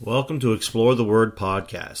Welcome to Explore the Word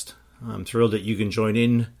podcast. I'm thrilled that you can join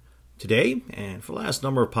in today. And for the last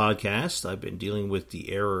number of podcasts, I've been dealing with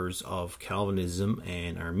the errors of Calvinism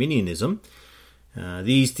and Arminianism.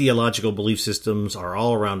 These theological belief systems are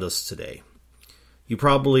all around us today. You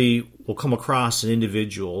probably will come across an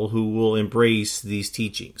individual who will embrace these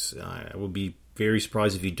teachings. I would be very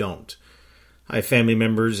surprised if you don't. I have family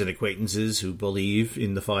members and acquaintances who believe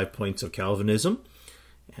in the 5 points of Calvinism.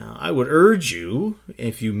 I would urge you,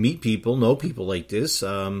 if you meet people, know people like this,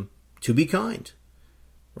 to be kind.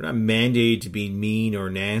 We're not mandated to be mean or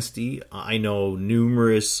nasty. I know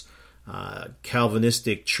numerous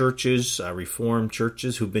Calvinistic churches, Reformed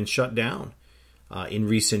churches, who've been shut down in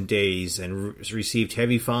recent days and received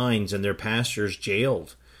heavy fines and their pastors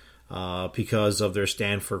jailed because of their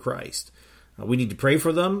stand for Christ. We need to pray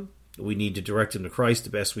for them. We need to direct them to Christ the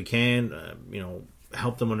best we can.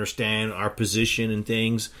 Help them understand our position and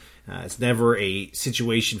things. It's never a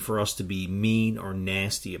situation for us to be mean or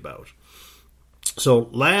nasty about. So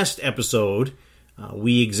last episode,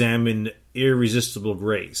 we examined irresistible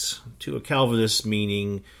grace. To a Calvinist,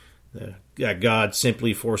 meaning that God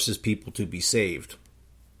simply forces people to be saved.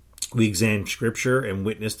 We examined Scripture and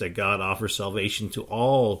witnessed that God offers salvation to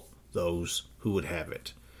all those who would have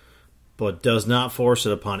it, but does not force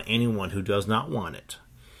it upon anyone who does not want it.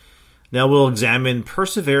 Now we'll examine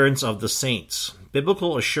perseverance of the saints.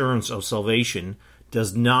 Biblical assurance of salvation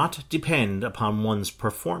does not depend upon one's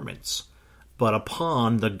performance, but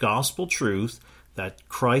upon the gospel truth that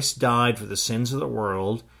Christ died for the sins of the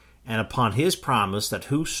world, and upon his promise that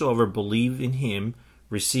whosoever believes in him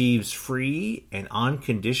receives free and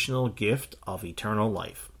unconditional gift of eternal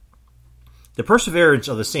life. The perseverance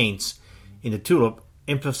of the saints in the tulip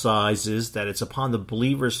emphasizes that it's upon the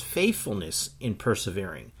believer's faithfulness in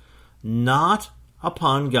persevering, not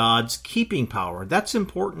upon God's keeping power. That's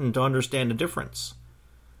important to understand the difference.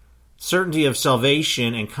 Certainty of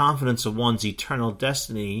salvation and confidence of one's eternal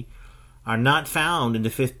destiny are not found in the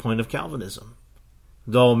 5th point of Calvinism.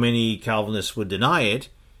 Though many Calvinists would deny it,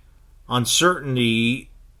 uncertainty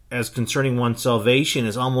as concerning one's salvation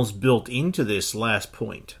is almost built into this last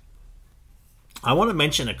point. I want to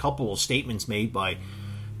mention a couple of statements made by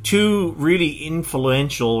two really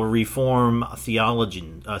influential Reformed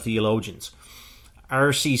theologians.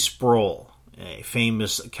 R.C. Sproul, a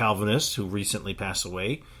famous Calvinist who recently passed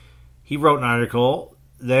away, he wrote an article,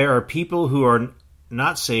 "There are people who are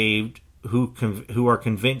not saved who are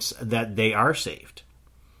convinced that they are saved."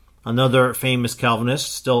 Another famous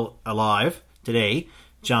Calvinist, still alive today,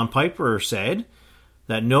 John Piper, said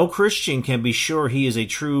that no Christian can be sure he is a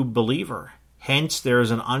true believer. Hence, there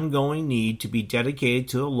is an ongoing need to be dedicated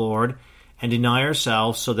to the Lord and deny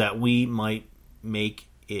ourselves so that we might make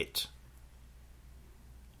it.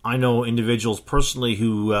 I know individuals personally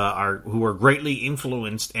who are greatly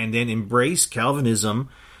influenced and then embrace Calvinism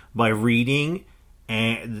by reading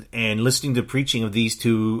and listening to preaching of these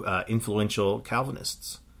two influential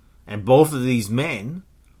Calvinists. And both of these men,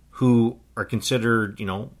 who are considered,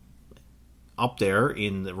 up there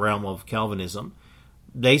in the realm of Calvinism,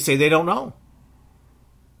 they say they don't know.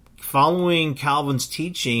 Following Calvin's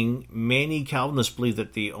teaching, many Calvinists believe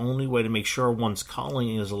that the only way to make sure one's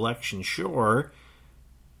calling and his election sure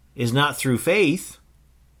is not through faith,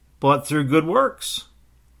 but through good works.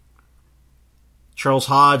 Charles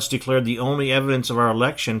Hodge declared the only evidence of our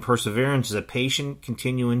election, perseverance, is a patient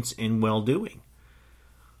continuance in well-doing.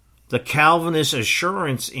 The Calvinist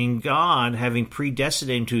assurance in God having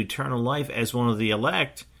predestinated to eternal life as one of the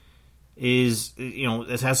elect is,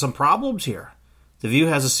 it has some problems here. The view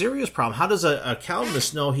has a serious problem. How does a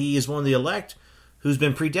Calvinist know he is one of the elect who's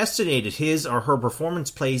been predestinated? His or her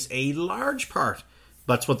performance plays a large part.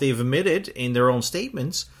 That's what they've admitted in their own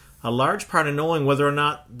statements. A large part of knowing whether or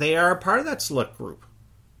not they are a part of that select group.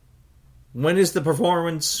 When is the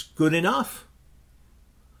performance good enough?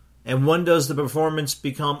 And when does the performance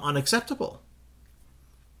become unacceptable?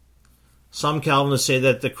 Some Calvinists say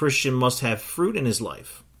that the Christian must have fruit in his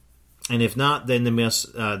life. And if not, then they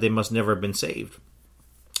must never have been saved.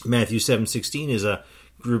 Matthew 7:16 is a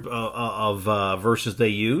group of verses they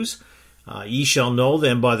use. Ye shall know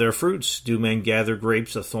them by their fruits. Do men gather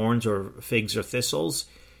grapes of thorns or figs of thistles?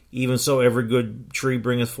 Even so every good tree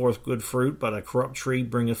bringeth forth good fruit, but a corrupt tree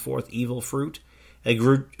bringeth forth evil fruit. A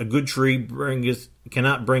good tree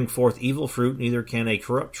cannot bring forth evil fruit, neither can a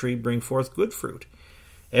corrupt tree bring forth good fruit.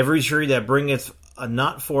 Every tree that bringeth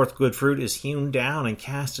not forth good fruit is hewn down and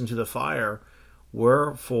cast into the fire.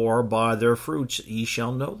 Wherefore by their fruits ye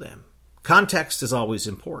shall know them. Context is always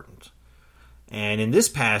important. And in this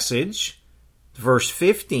passage, verse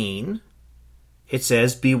 15, It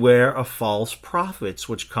says, beware of false prophets,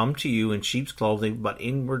 which come to you in sheep's clothing, but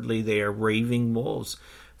inwardly they are raving wolves.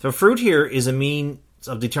 The fruit here is a means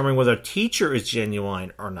of determining whether a teacher is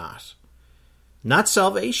genuine or not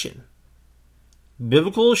salvation.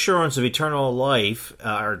 Biblical assurance of eternal life,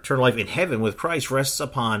 or eternal life in heaven with Christ, rests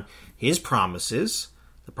upon his promises,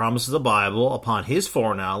 the promises of the Bible, upon his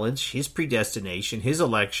foreknowledge, his predestination, his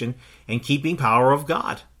election, and keeping power of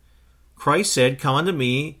God. Christ said, come unto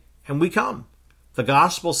me, and we come. The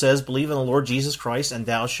gospel says, believe in the Lord Jesus Christ, and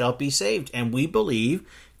thou shalt be saved. And we believe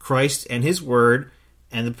Christ and his word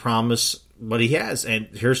and the promise, what he has. And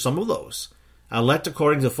here's some of those. Elect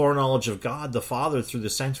according to the foreknowledge of God the Father through the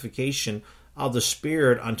sanctification of the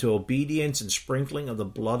Spirit unto obedience and sprinkling of the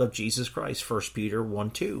blood of Jesus Christ. 1 Peter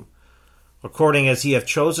 1:2. According as he hath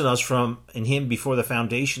chosen us from in him before the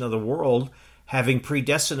foundation of the world, having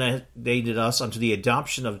predestinated us unto the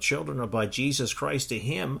adoption of children by Jesus Christ to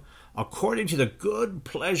him, according to the good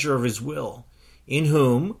pleasure of his will, in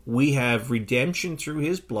whom we have redemption through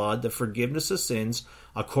his blood, the forgiveness of sins,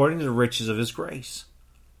 according to the riches of his grace.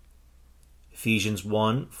 Ephesians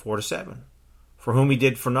 1:4-7. For whom he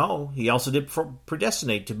did foreknow, he also did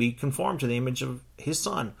predestinate to be conformed to the image of his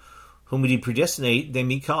Son. Whom he did predestinate, them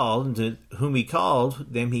he called, and to whom he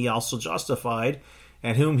called, them he also justified,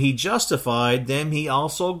 and whom he justified, them he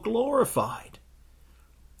also glorified.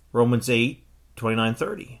 Romans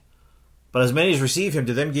 8:29-30. But as many as receive him,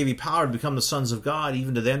 to them gave he power to become the sons of God,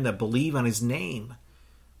 even to them that believe on his name,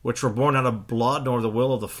 which were born not of blood, nor the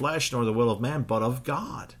will of the flesh, nor the will of man, but of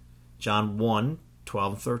God. John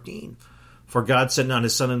 1:12-13. For God sent not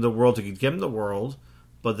his Son into the world to condemn the world,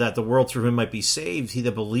 but that the world through him might be saved. He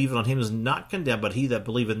that believeth on him is not condemned, but he that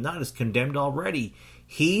believeth not is condemned already.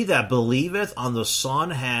 He that believeth on the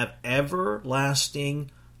Son hath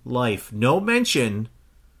everlasting life. No mention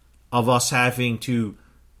of us having to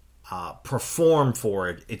perform for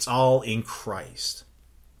it. It's all in Christ.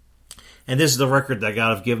 And this is the record that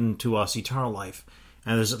God hath given to us, eternal life.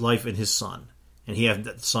 And there's life in his Son. And he hath,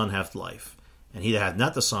 the Son hath life. And he that hath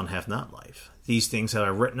not the Son hath not life. These things have I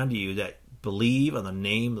written unto you that believe on the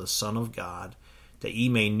name of the Son of God, that ye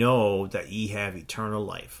may know that ye have eternal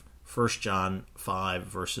life. 1 John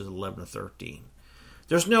 5:11-13.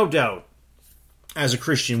 There's no doubt, as a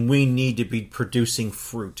Christian, we need to be producing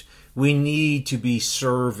fruit. We need to be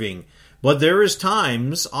serving. But there is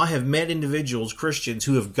times I have met individuals, Christians,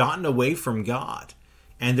 who have gotten away from God,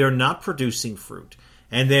 and they're not producing fruit.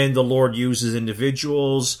 And then the Lord uses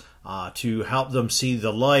individuals to help them see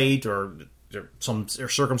the light, or some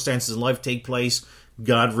circumstances in life take place.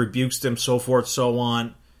 God rebukes them, so forth, so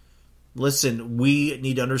on. Listen, we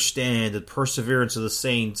need to understand that perseverance of the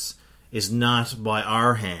saints is not by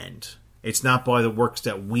our hand. It's not by the works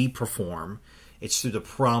that we perform. It's through the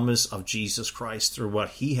promise of Jesus Christ, through what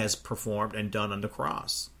he has performed and done on the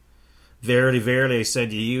cross. Verily, verily, I said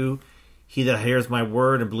to you, he that heareth my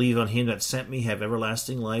word and believe on him that sent me have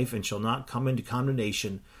everlasting life, and shall not come into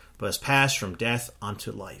condemnation, but has passed from death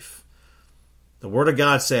unto life. The Word of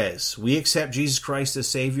God says, we accept Jesus Christ as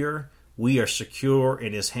Savior, we are secure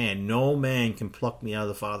in his hand. No man can pluck me out of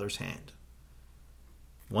the Father's hand.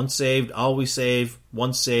 Once saved, always saved.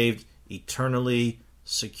 Once saved, eternally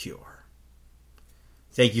secure.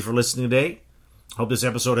 Thank you for listening today. I hope this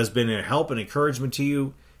episode has been a help and encouragement to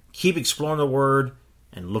you. Keep exploring the Word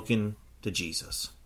and looking to Jesus.